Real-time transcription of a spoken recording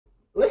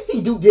let's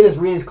see Duke Dennis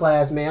Rizz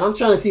class, man. I'm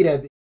trying to see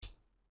that bitch.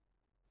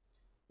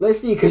 Let's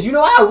see, cause you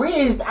know I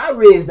rizzed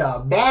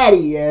a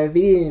baddie, yeah, you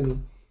feel me?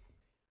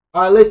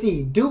 Alright, let's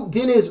see. Duke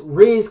Dennis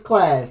Rizz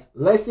Class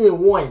Lesson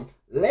 1.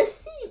 Let's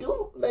see,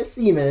 Duke. Let's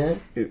see,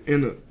 man.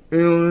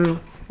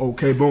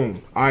 Okay,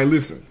 boom. Alright,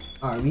 listen.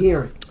 Alright, we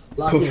hearing.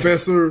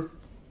 Professor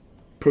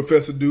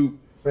Duke.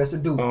 Professor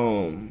Duke.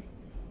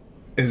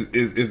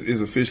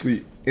 Is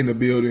officially in the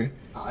building.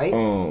 Alright.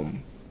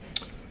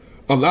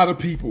 A lot of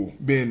people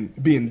been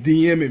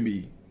DMing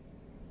me.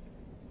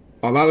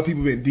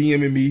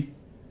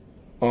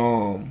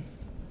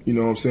 You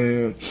know what I'm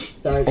saying?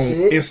 Type on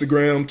shit.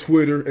 Instagram,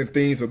 Twitter, and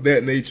things of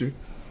that nature.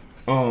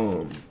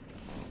 And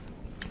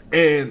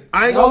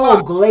I ain't gonna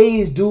lie.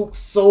 Glazed Duke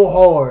so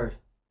hard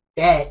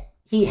that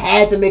he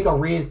had to make a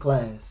Rizz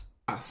class.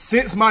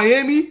 Since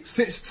Miami,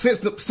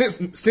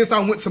 since I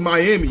went to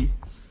Miami,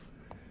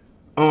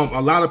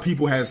 a lot of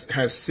people has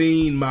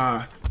seen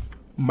my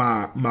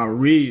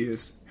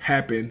Rizz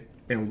happen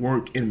and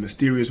work in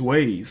mysterious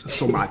ways.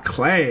 So my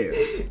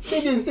class,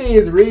 nigga say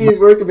his Rizz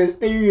work in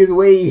mysterious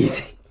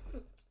ways.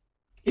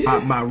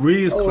 My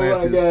Rizz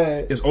class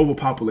is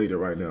overpopulated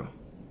right now.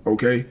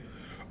 Okay,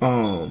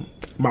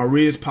 my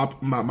Rizz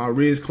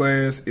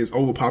class is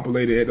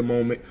overpopulated at the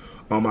moment.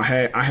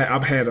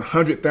 I've had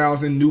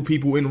 100,000 new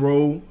people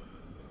enroll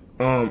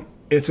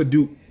into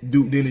Duke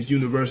Dennis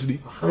University.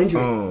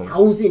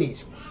 100,000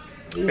 is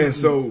crazy. And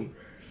so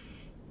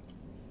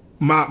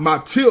my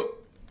tip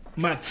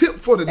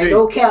for the day. And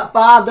no cap,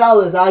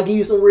 $5. I'll give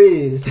you some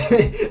Rizz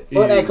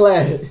for that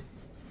class.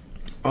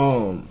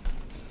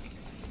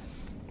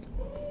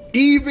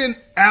 Even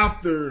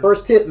after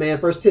first tip, man.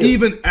 First tip.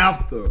 Even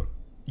after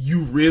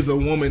you Rizz a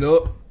woman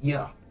up,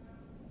 yeah,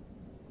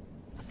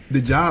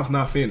 the job's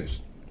not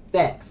finished.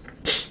 Facts.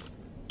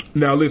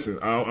 Now listen,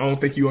 I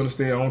don't think you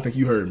understand. I don't think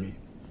you heard me.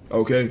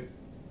 Okay.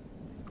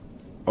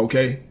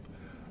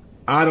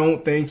 I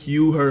don't think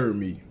you heard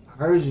me. I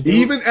heard you. Dude.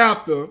 Even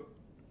after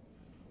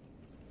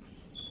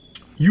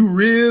you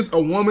Rizz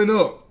a woman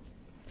up,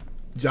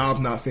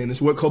 job's not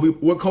finished. What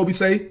Kobe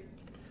say?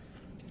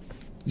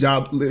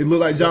 It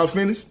look like job's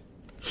finished.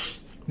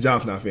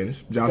 Job's not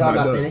finished. Job's not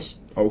done. Finished.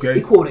 Okay.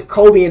 He quoted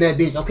Kobe in that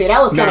bitch. Okay,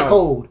 that was kind of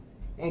cold.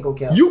 Ain't gonna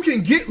count. You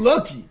can get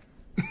lucky.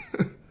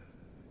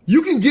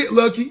 You can get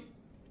lucky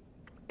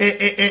and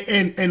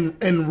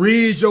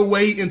Rizz your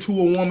way into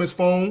a woman's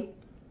phone.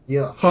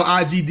 Yeah. Her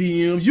IG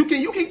DMs. You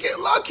can get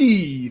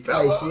lucky,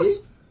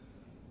 fellas.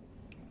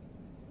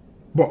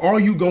 But are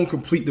you gonna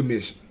complete the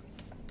mission?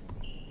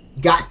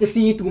 Got to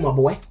see you through, my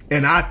boy.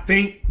 And I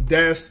think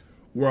that's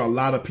where a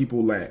lot of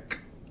people lack.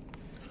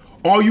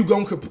 Are you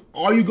gonna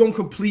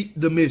complete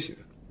the mission?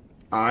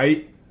 All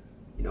right.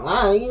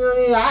 How do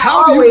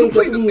you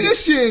complete the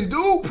mission,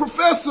 dude?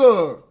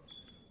 Professor,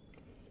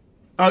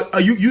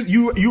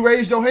 you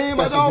raised your hand,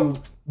 my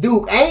dog.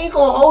 Duke, I ain't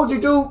gonna hold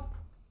you, Duke.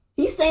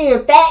 He's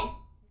saying facts,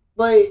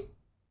 but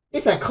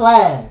it's a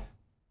class.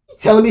 He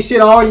telling me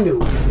shit I already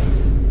knew.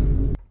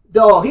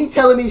 Dog, he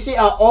telling me shit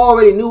I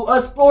already knew.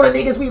 Us Florida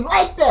niggas, we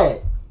like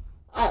that.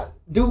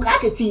 Duke, I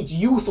could teach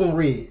you some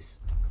Rizz.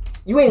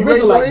 You ain't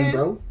Rizz like me,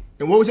 bro.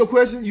 And what was your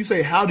question? You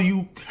say, how do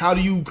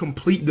you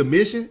complete the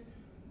mission?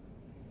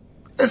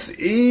 That's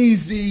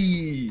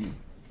easy.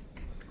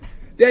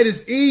 That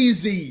is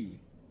easy.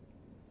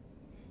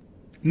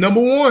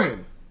 Number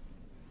one,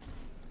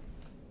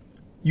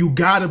 you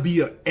gotta be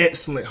an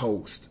excellent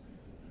host.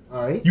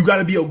 All right. You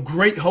gotta be a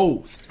great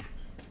host.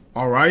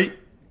 All right.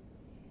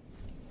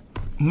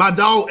 My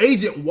dog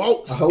Agent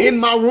walks in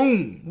my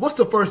room. What's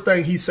the first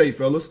thing he say,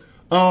 fellas?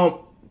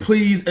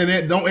 Please, and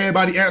then don't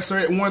everybody answer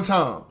at one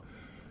time.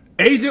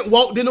 Agent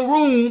walked in the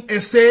room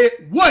and said,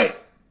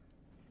 what?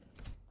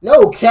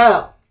 No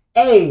cap.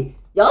 Hey,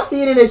 y'all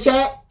see it in the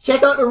chat?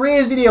 Check out the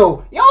Rizz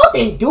video. Y'all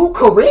think Duke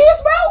could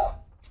Rizz, bro?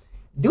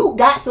 Duke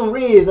got some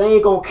Rizz. I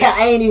ain't gonna cap.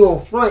 I ain't even gonna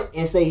front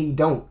and say he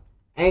don't.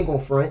 I ain't gonna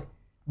front.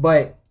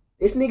 But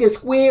this nigga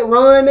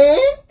SquidRon, man.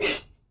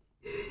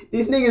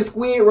 This nigga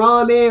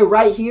SquidRon, man,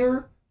 right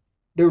here.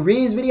 The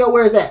Rizz video,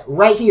 where is that?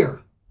 Right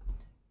here.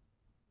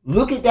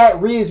 Look at that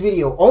Rizz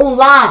video on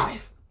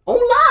live.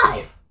 On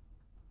live.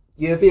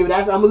 You feel me?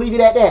 I'm gonna leave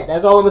it at that.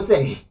 That's all I'm gonna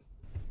say.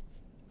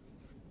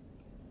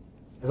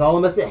 That's all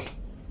I'm gonna say.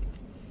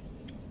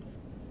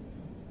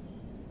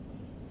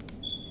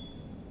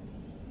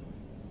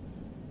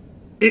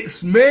 It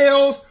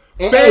smells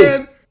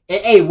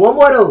Hey, one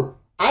more though.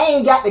 I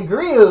ain't got the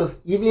grills.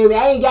 You feel me?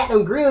 I ain't got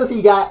them grills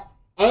he got.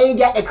 I ain't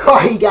got the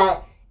car he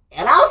got.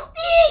 And I'll still,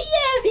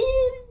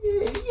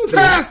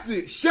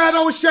 fantastic.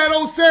 Shadow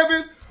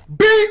 7.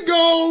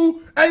 Bingo.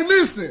 Hey,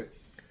 listen.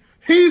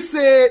 He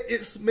said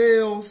it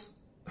smells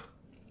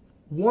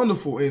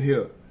wonderful in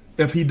here.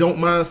 If he don't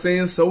mind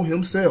saying so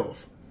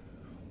himself.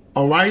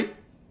 All right?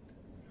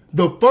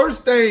 The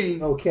first thing.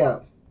 No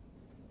cap.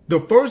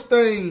 The first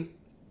thing,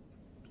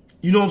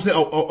 you know what I'm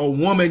saying, a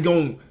woman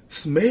gonna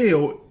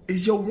smell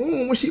is your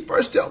room when she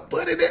first stepped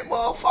foot in that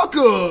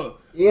motherfucker.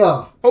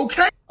 Yeah.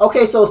 Okay.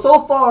 Okay, so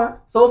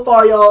far,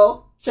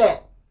 y'all,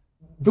 chat.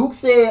 Duke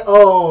said,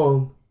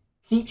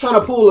 keep trying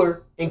to pull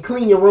her and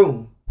clean your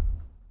room.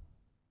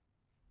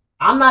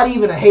 I'm not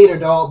even a hater,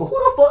 dog, but who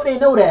the fuck they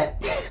know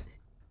that?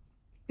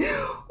 Who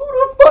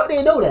the fuck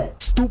they know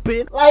that?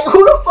 Stupid. Like,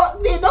 who the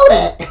fuck they know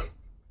that?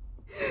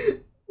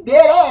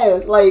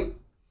 Dead ass. Like,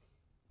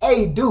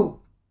 hey,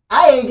 Duke,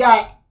 I ain't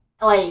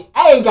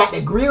got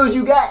the grills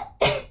you got.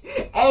 I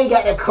ain't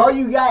got the car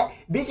you got.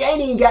 Bitch, I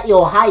ain't even got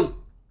your height.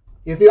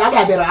 You feel? I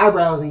got better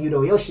eyebrows than you,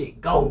 though. Your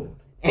shit gone.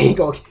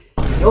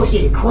 Your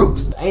shit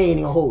cruise. I ain't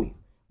even gonna hold you.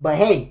 But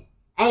hey,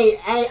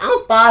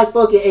 I'm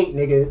 5'8",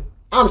 nigga.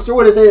 I'm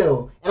short as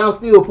hell, and I'm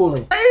still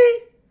pulling. Hey.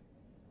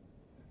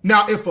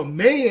 Now, if a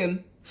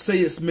man say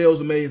it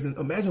smells amazing,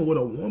 imagine what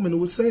a woman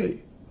would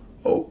say.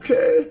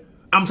 Okay.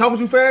 I'm talking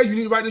too fast. You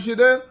need to write this shit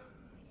down?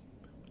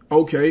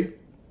 Okay.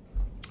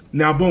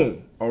 Now,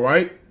 boom. All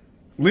right?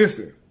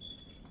 Listen.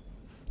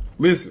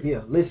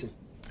 Yeah, listen.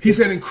 He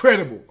said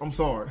incredible. I'm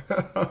sorry.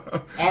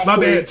 My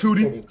bad,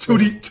 Tootie.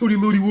 Tootie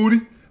Looty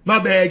Woody. My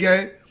bad,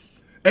 gang.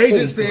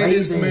 Agent said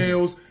it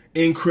smells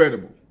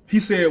incredible. He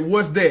said,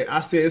 what's that?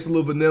 I said, it's a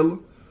little vanilla.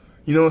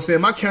 You know what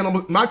I'm saying? My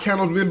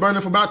candle's been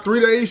burning for about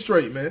 3 days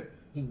straight, man.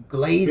 He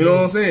glazing. You know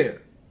what I'm saying?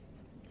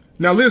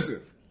 Now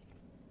listen.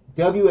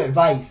 W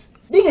advice.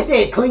 Nigga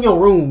said clean your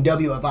room,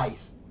 W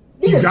advice.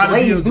 Niggas You gotta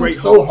be a great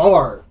host. So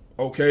hard.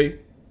 Okay?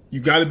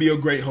 You gotta be a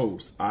great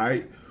host,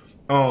 alright?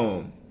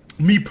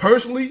 Me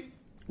personally,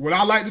 what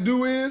I like to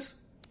do is,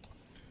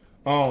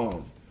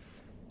 I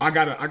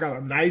got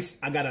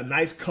a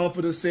nice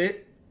comforter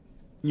set.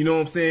 You know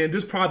what I'm saying?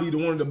 This is probably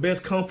one of the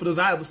best comforters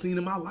I ever seen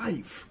in my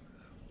life.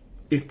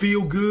 It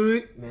feel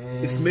good.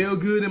 Man. It smell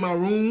good in my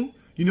room.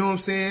 You know what I'm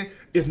saying?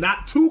 It's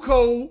not too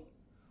cold,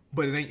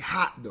 but it ain't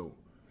hot though.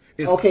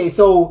 Okay,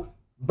 so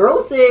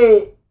bro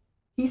said,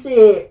 he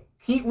said,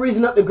 keep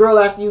rizzing up the girl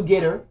after you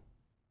get her.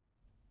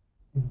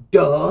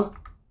 Duh.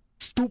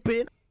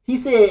 Stupid. He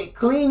said,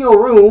 clean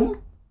your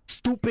room.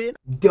 Stupid.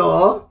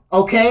 Duh.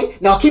 Okay,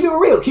 now keep it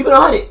real. Keep it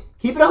 100.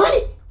 Keep it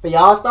 100. For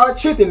y'all start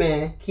tripping,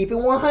 man. Keep it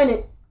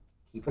 100.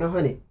 Keep it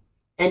 100.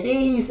 And then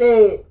he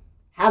said,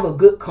 have a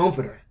good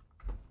comforter.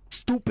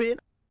 Stupid.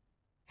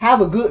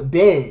 Have a good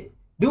bed.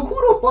 Dude,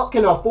 who the fuck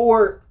can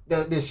afford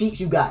the sheets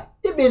you got?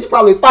 This bitch is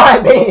probably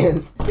 5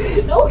 bands.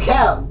 No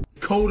cap.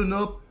 Cold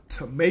enough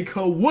to make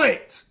her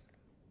wet.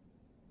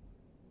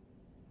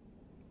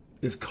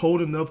 It's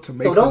cold enough to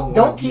make her So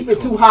don't keep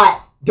it too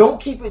hot. Don't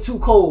keep it too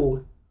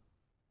cold.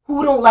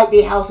 Who don't like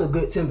their house a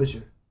good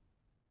temperature?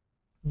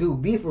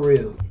 Dude, be for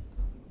real.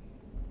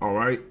 All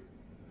right.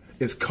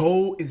 It's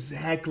cold,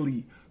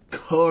 exactly.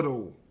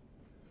 Cuddle.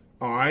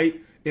 All right.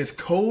 It's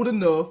cold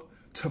enough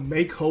to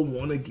make her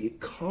want to get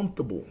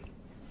comfortable.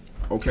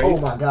 Okay. Oh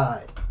my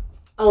God.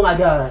 Oh my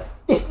God.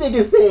 This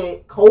nigga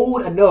said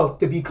cold enough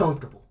to be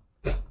comfortable.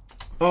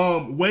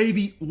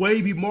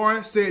 Wavy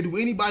Morris said, do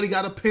anybody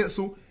got a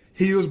pencil?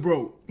 Heels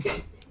broke.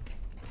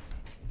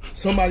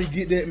 Somebody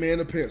get that man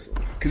a pencil.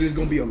 Cause it's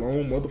gonna be a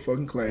long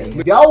motherfucking class.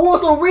 If y'all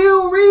want some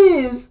real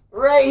Rizz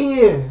right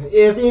here.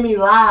 If you me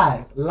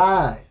live.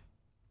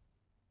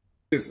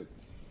 Listen.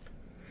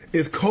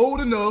 It's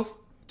cold enough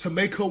to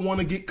make her want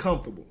to get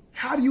comfortable.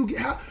 How do you get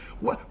how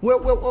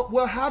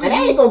how do you?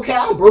 I ain't gonna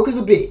count. I'm broke as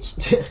a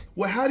bitch.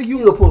 Well, how do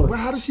you? Well,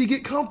 how does she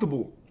get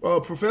comfortable,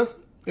 Professor?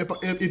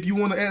 If you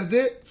want to ask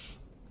that,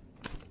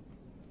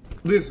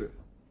 listen.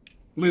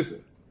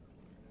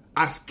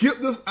 I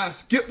skipped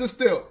the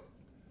step.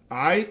 All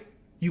right,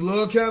 you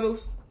love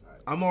candles.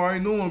 I'm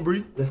already knowing,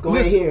 Bree. Let's go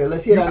in here.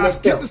 Let's hear that next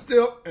step. I skipped the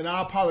step, and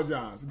I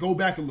apologize. Go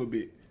back a little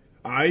bit.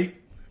 All right.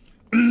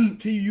 Can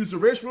you use the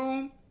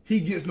restroom? He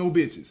gets no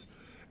bitches.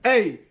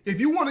 Hey, if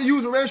you want to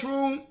use the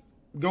restroom,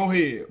 go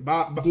ahead.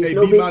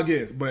 Be my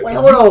guest. But wait,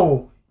 hold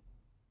on.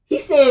 He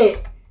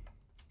said,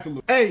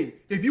 hey,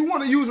 if you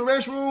want to use the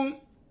restroom,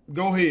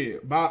 go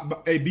ahead.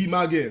 Be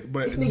my guest.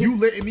 But you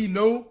letting me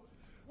know.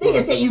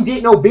 Nigga said you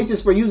get no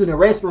bitches for using the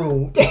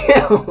restroom.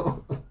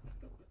 Damn.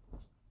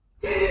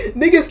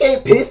 Niggas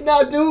can't piss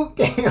now, dude.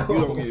 Damn. You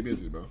don't get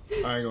bitches, bro.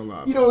 I ain't gonna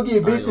lie. You don't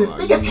get bitches.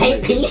 Niggas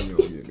can't pee.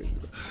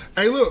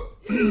 Hey,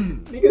 look.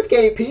 Niggas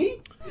can't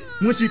pee.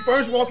 When she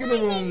first walked in the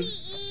room.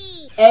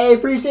 Hey,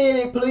 appreciate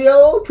it,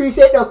 Pleo.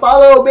 Appreciate the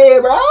follow,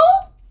 man, bro.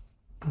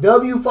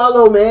 W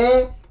follow,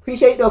 man.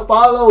 Appreciate the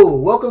follow.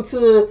 Welcome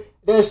to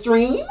the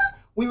stream.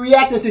 We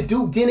reacted to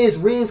Duke Dennis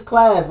Rizz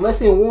Class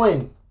Lesson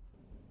 1.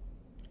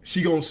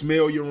 She gonna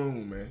smell your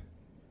room, man.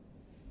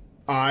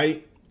 All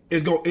right.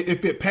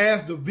 If it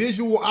passed the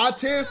visual eye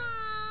test,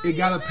 it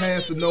gotta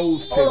pass the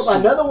nose test. Oh,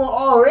 another one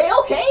already.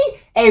 Okay.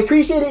 Hey,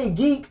 appreciate it,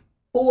 Geek,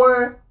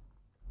 for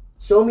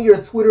show me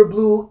your Twitter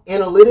Blue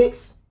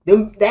analytics.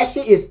 That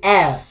shit is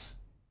ass.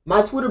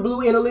 My Twitter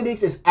Blue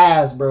analytics is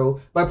ass,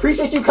 bro. But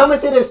appreciate you coming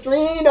to the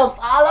stream to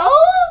follow.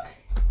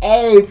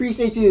 Hey,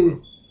 appreciate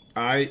you.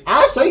 All right.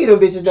 I'll show you them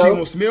bitches though. She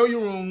gonna smell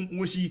your room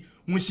when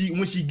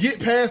she get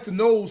past the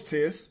nose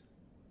test.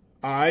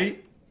 All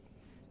right.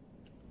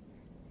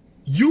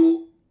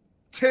 You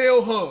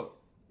tell her.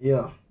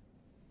 Yeah.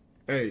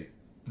 Hey,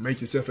 make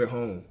yourself at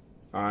home.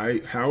 All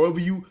right. However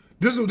you.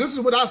 This is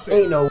what I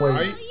say. Ain't no way.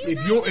 Right?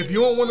 If you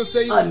don't want to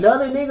say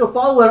another nigga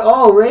following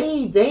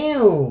already,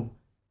 damn.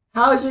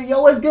 How's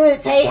your it's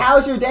good, Tay?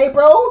 How's your day,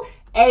 bro?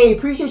 Hey,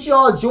 appreciate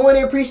y'all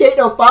joining. Appreciate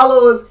the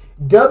follows.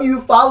 W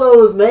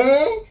follows,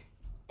 man.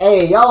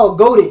 Hey, y'all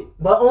goated.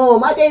 But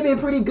my day been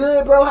pretty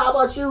good, bro. How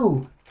about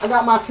you? I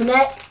got my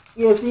snack.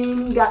 You feel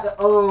me? Got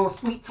the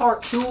sweet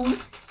tart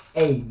chews.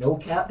 Hey, no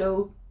cap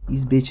though.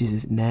 These bitches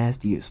is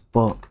nasty as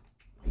fuck.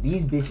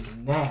 These bitches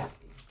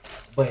nasty.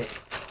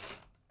 But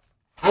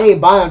I ain't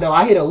buying them though.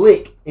 I hit a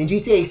lick. In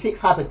GTA 6,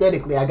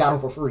 hypothetically, I got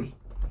them for free.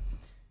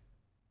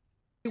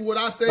 What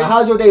I say. But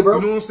how's your day, bro?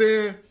 You know what I'm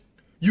saying?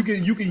 You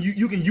can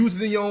use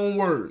it in your own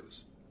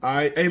words. All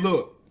right. Hey,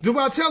 look. Do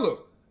what I tell her.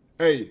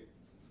 Hey,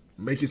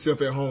 make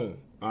yourself at home.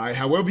 All right.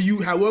 However you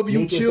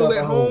chill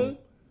at home,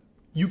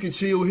 you can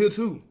chill here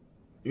too.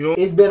 You know.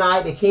 It's been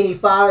alright. The Kenny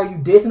Fire. You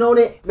dissing on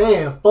it,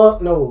 man?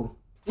 Fuck no.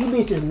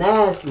 These bitches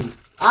nasty.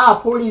 I'll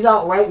pour these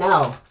out right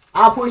now.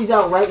 Bro.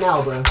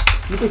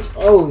 You bitch.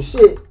 Oh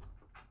shit.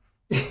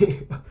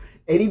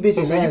 Hey, these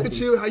bitches nasty. You can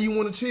chill how you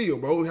want to chill,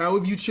 bro.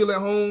 However you chill at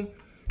home,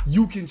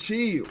 you can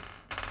chill.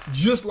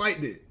 Just like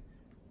that.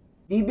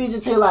 These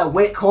bitches taste like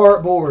wet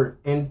cardboard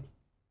and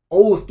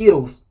old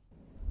Skittles.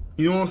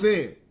 You know what I'm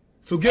saying?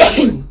 So guess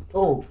what?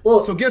 Oh,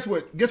 fuck. So guess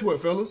what? Guess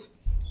what, fellas?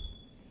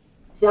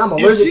 See, I'm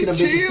allergic to them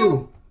bitches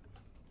too.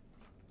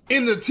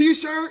 In the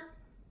t-shirt.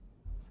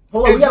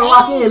 Hold on, we gotta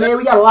lock in, man.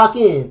 We gotta lock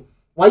in.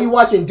 While you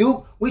watching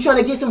Duke, we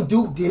trying to get some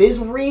Duke Dennis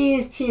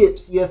Rizz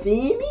tips. You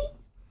feel me?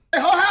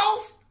 At her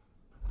house.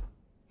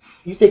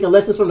 You taking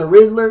lessons from the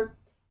Rizzler?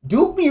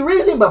 Duke be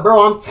rizzing, but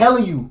bro, I'm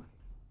telling you,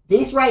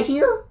 this right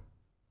here,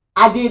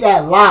 I did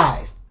that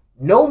live.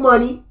 No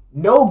money,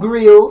 no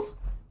grills,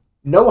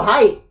 no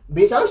height.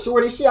 Bitch, I'm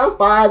short as shit. I'm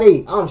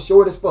 5'8". I'm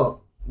short as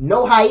fuck.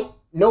 No height,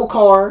 no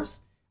cars.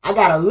 I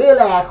got a little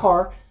ass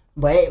car,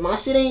 but hey, my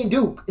shit ain't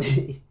Duke.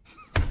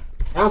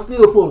 I'm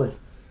still pulling.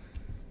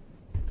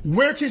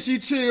 Where can she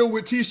chill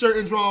with t-shirt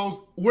and drawers?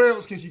 Where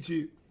else can she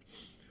chill?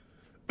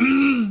 I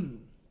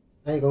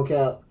ain't gonna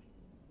count.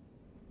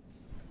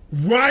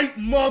 Right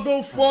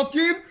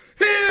motherfucking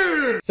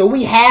here. So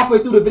we halfway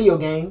through the video,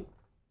 gang.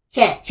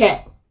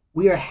 Chat.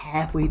 We are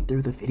halfway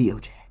through the video,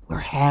 chat. We're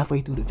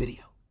halfway through the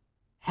video.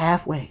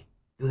 Halfway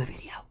through the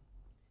video.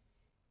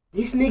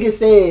 This nigga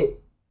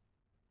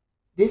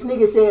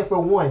said for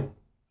one.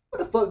 What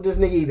the fuck does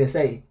this nigga even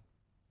say?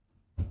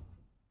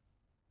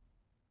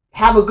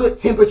 Have a good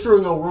temperature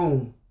in your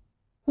room.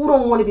 Who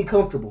don't want to be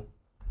comfortable?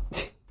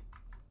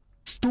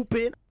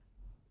 Stupid.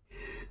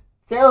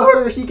 Tell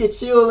her she can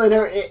chill in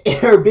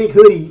her big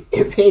hoodie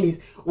and panties.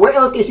 Where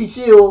else can she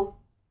chill?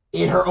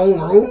 In her own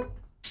room?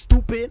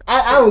 Stupid.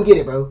 I don't get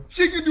it, bro.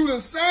 She can do the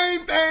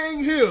same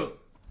thing here.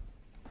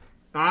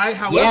 Alright,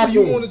 however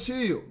you want to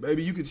chill.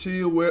 Baby, you can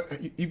chill where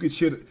you can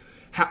chill.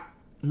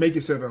 Make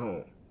yourself at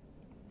home.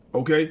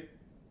 Okay?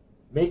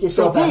 Make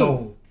yourself at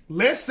home.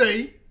 Let's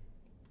say,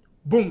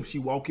 boom, she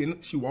walk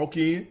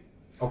in.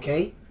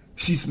 Okay.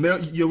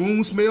 Your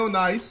room smell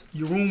nice.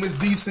 Your room is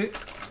decent.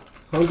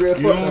 Hungry as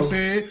fuck. You know what I'm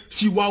saying?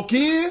 She walk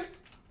in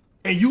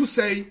and you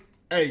say,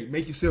 hey,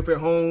 make yourself at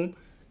home.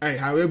 Hey,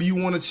 however you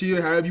want to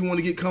chill, however you want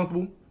to get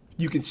comfortable,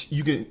 you can chill,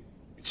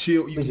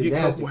 you can get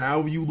comfortable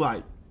however you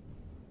like.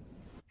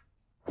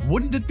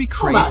 Wouldn't it be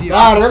crazy? Oh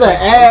my God, another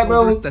ad,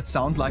 bro. That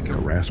sound like a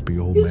raspy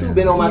old man. You two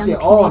been on my shit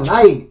all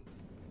night.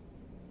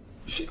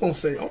 She gonna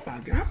say, oh my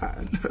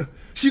God.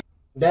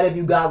 That if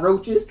you got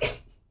roaches?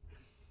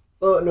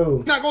 Oh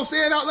no. Not gonna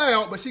say it out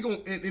loud, but she gonna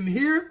in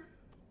here.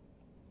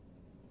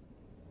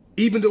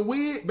 Even the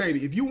wig,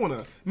 baby, if you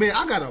wanna, man,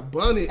 I got a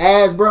bunny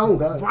ass, bro,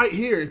 God. Right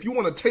here. If you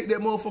wanna take that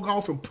motherfucker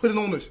off and put it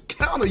on the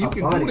counter, you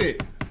can do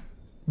that.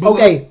 But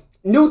okay,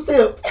 new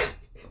tip.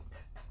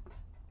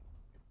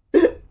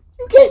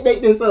 You can't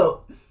make this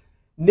up.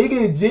 This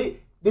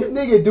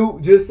nigga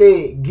Duke just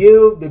said,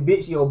 give the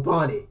bitch your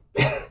bonnet.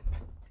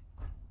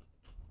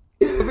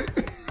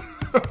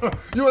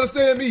 You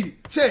understand me?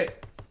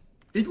 Check.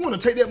 If you want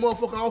to take that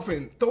motherfucker off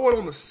and throw it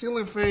on the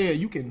ceiling fan,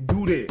 you can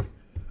do that.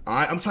 All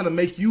right? I'm trying to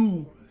make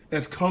you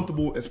as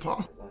comfortable as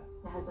possible.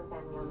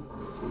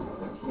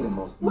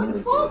 What the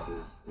fuck?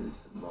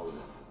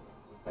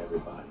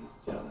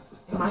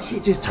 My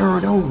shit just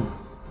turned on.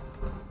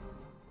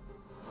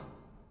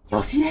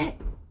 Y'all see that?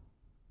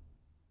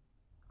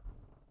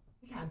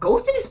 We got a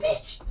ghost in this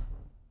bitch.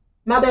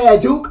 My bad,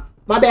 Duke.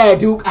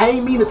 I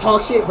ain't mean to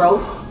talk shit, bro.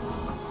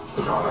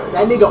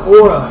 That nigga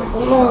aura.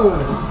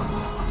 Oh.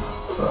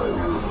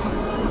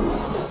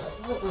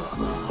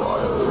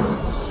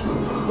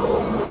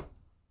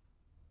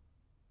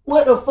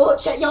 What the fuck?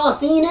 Check, y'all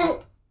seen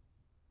that?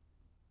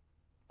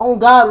 On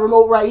God,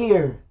 remote right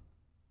here.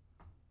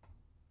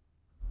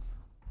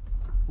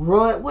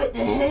 Run, what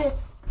the heck?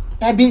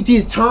 That bitch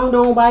just turned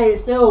on by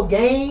itself,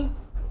 gang.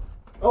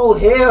 Oh,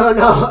 hell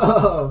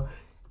no.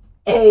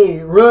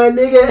 Hey, run,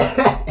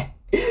 nigga.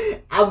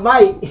 I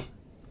might.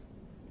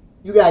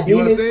 You got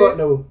demons? Fuck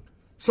no.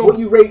 So what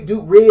you rate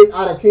Duke Rizz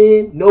out of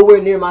 10?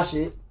 Nowhere near my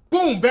shit.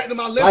 Boom, back to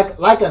my left.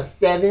 Like a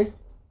 7.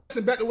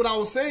 Back to what I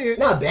was saying.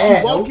 Not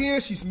bad. She walk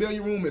in, she smell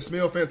your room, it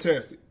smell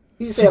fantastic.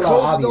 She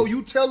close the door,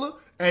 you tell her,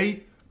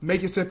 hey,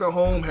 make yourself at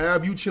home.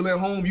 Have you chill at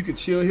home, you can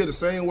chill here the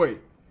same way.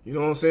 You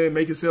know what I'm saying?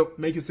 Make yourself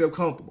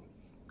comfortable.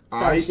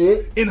 All right.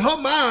 Shit. In her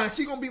mind,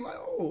 she gonna be like,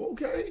 oh,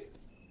 okay.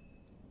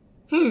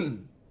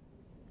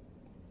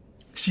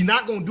 She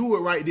not gonna do it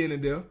right then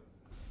and there,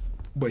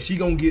 but she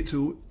gonna get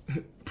to it.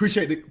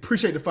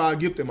 appreciate the fire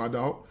gifting, my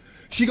dog.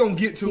 She gonna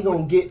get to it. She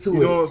gonna get to it. You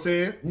know what I'm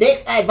saying?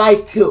 Next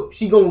advice tip,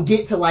 she gonna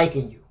get to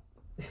liking you.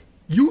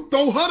 You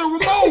throw her the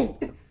remote.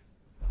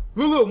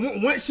 Look,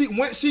 once she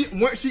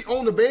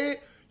on the bed,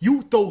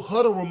 you throw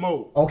her the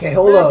remote. Okay,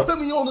 hold up. Put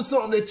me on to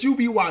something that you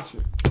be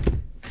watching.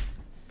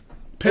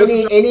 And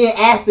then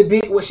ask the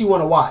bitch what she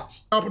want to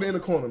watch. Drop it in the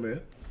corner, man.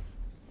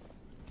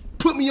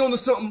 Put me on to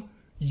something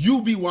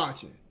you be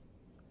watching.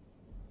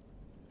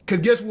 Because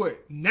guess what?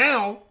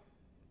 Now,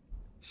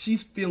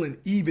 she's feeling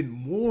even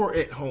more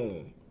at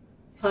home.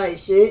 Tight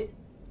shit.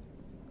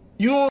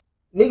 You know what?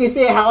 Nigga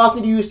said, how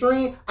often do you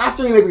stream? I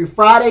stream every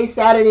Friday,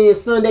 Saturday, and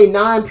Sunday,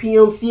 9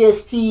 p.m.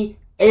 CST,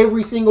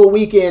 every single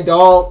weekend,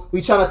 dog.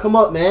 We trying to come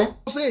up, man.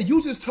 I'm saying,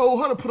 you just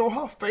told her to put on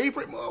her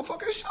favorite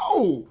motherfucking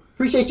show.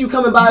 Appreciate you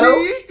coming by,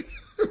 though.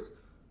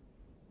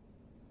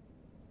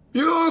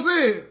 You know what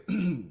I'm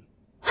saying?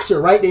 I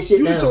should write this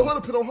shit down. You told her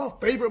to put on her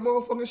favorite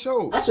motherfucking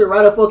show. I should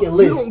write a fucking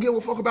list. You don't give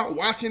a fuck about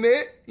watching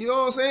that. You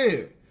know what I'm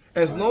saying?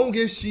 As long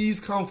as she's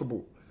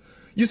comfortable.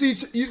 You see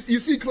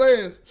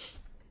Class.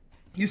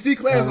 You see,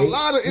 Class, a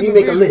lot of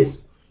individuals. Make a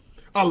list.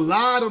 A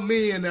lot of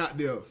men out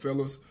there,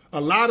 fellas. A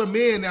lot of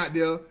men out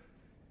there.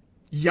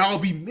 Y'all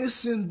be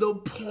missing the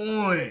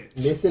point.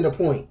 Missing the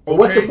point. Okay?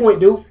 What's the point,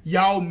 dude?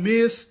 Y'all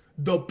miss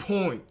the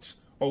point.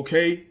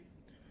 Okay?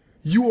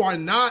 You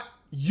not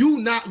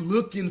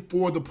looking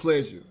for the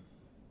pleasure.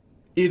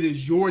 It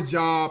is your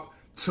job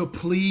to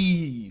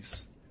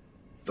please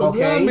the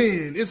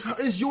woman.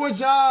 It's your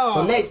job.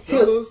 So next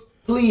tip,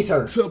 please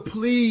her. To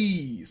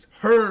please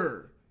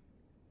her.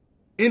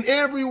 In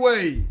every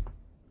way.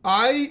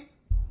 Alright?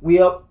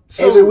 We up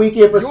every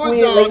weekend for Squid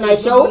late night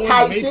show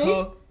type make shit.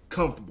 Her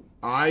comfortable.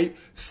 Alright?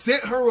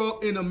 Set her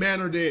up in a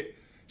manner that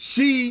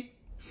she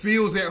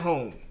feels at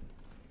home.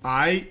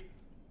 Alright?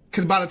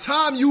 Because by the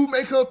time you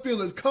make her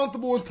feel as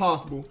comfortable as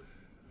possible,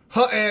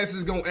 her ass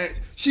is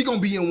she gonna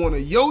be in one of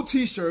your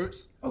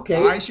t-shirts. Okay.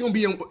 Alright? She gonna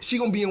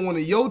be in one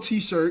of your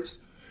t-shirts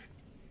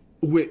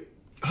with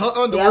her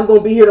under. Yeah, I'm gonna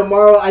be here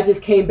tomorrow. I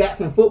just came back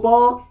from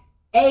football.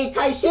 Hey,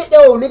 type shit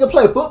though. Nigga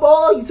play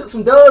football. You took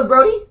some dubs,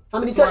 Brody. How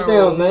many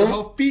touchdowns, man?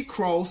 Her feet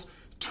crossed,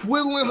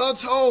 twiddling her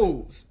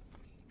toes,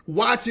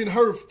 watching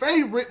her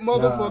favorite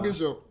motherfucking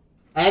show.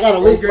 I got a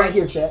list right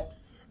here, chat.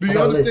 Do you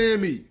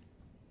understand me?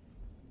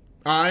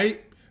 All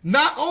right.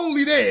 Not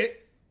only that,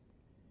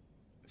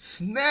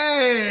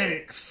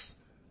 snacks.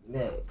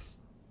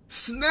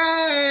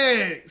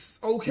 Snacks.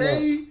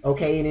 Okay. Snacks.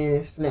 Okay,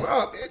 then snacks.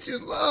 Bro,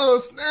 bitches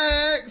love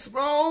snacks,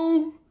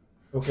 bro.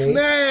 Okay.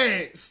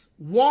 Snacks,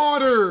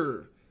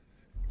 water,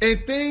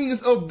 and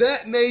things of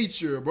that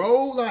nature,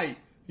 bro. Like,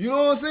 you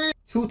know what I'm saying?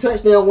 2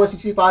 touchdowns,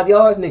 165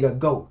 yards, nigga,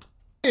 GOAT.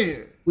 Yeah.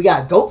 We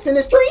got goats in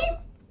the stream?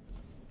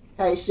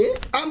 Tight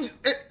shit. You know what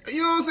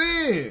I'm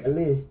saying? A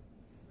list.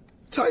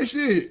 Tight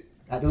shit.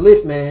 Got the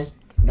list, man.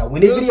 Now,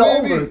 when this video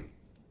over.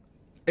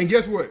 And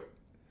guess what?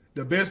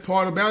 The best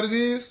part about it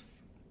is,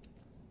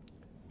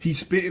 he's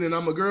spitting and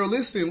I'm a girl.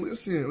 Listen. I'm going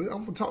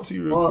to talk to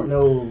you real quick.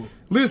 No.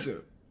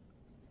 Listen.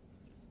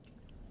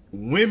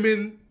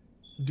 Women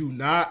do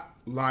not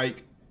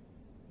like.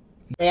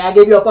 Hey, I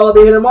give you a follow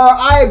here tomorrow.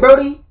 All right,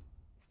 Brody.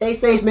 Stay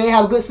safe, man.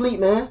 Have a good sleep,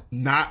 man.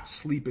 Not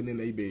sleeping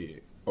in a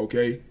bed.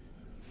 Okay?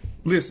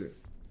 Listen.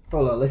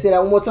 Hold on. Let's say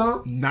that one more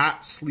time.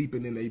 Not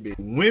sleeping in a bed.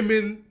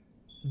 Women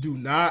do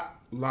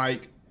not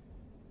like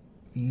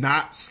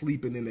not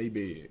sleeping in a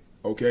bed.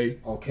 Okay?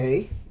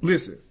 Okay.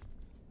 Listen.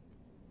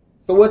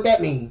 So what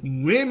that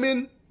mean?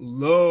 Women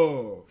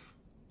love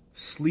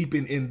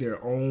sleeping in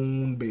their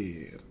own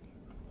bed.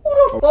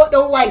 Who the fuck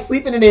don't like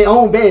sleeping in their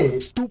own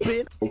bed?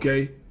 Stupid.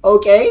 Okay?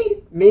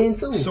 Okay. Men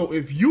too. So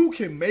if you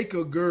can make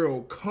a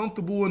girl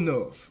comfortable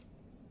enough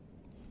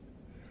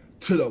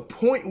to the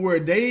point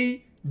where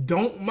they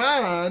don't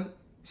mind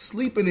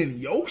sleeping in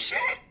your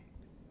shit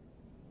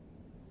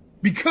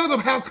because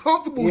of how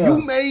comfortable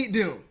you made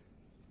them,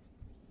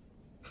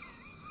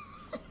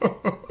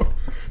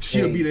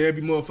 she'll be there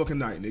every motherfucking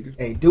night, nigga.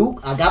 Hey, Duke,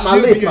 I got my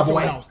list, my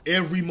boy. House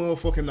every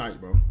motherfucking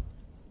night, bro.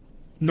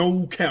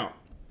 No count.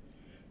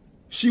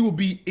 She will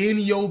be in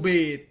your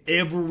bed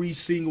every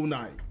single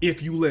night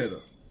if you let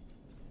her.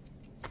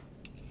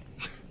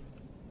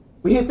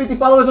 We hit 50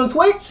 followers on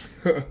Twitch.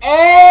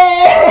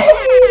 Hey!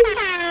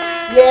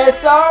 Yes,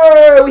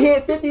 sir. We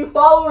hit 50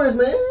 followers,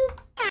 man.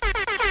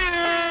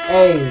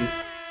 Hey.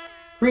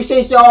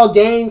 Appreciate y'all,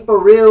 gang, for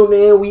real,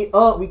 man. We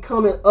up. We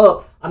coming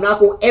up. I'm not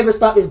going to ever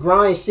stop this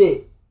grind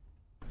shit.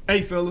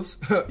 Hey, fellas.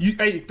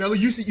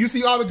 You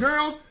see all the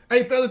girls?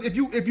 Hey, fellas, if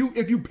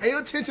you pay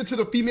attention to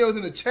the females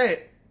in the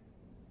chat,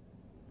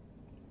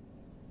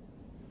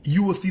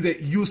 you will see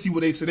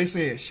what they say. They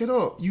saying, shut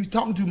up, you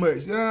talking too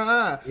much.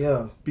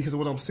 Yeah. Because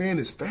what I'm saying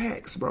is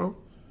facts, bro.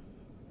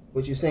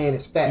 What you saying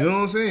is facts. You know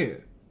what I'm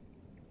saying?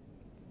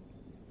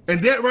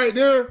 And that right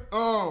there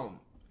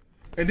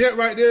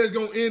is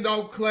gonna end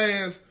off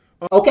class.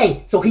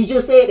 Okay, so he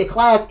just said the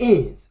class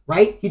ends,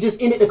 right? He just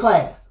ended the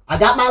class. I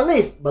got my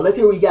list, but let's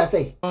hear what you gotta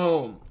say.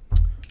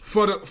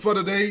 For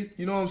the day,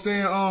 you know what I'm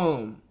saying?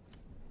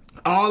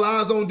 All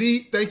eyes on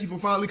D. Thank you for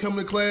finally coming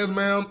to class,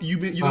 ma'am. You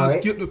done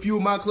skipped a few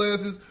of my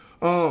classes.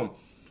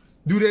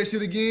 Do that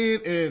shit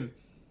again,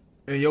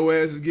 and your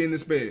ass is getting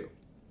expelled.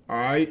 All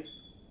right.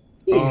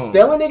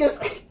 Spelling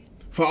niggas.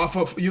 For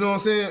you know what I'm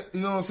saying? You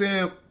know what I'm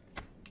saying?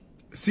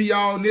 See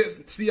y'all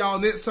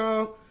next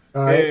time.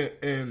 All right.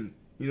 And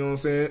you know what I'm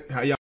saying?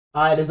 How y'all?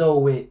 All right, it's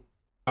over with.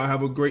 I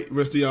have a great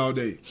rest of y'all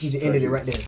day. You just ended it right there.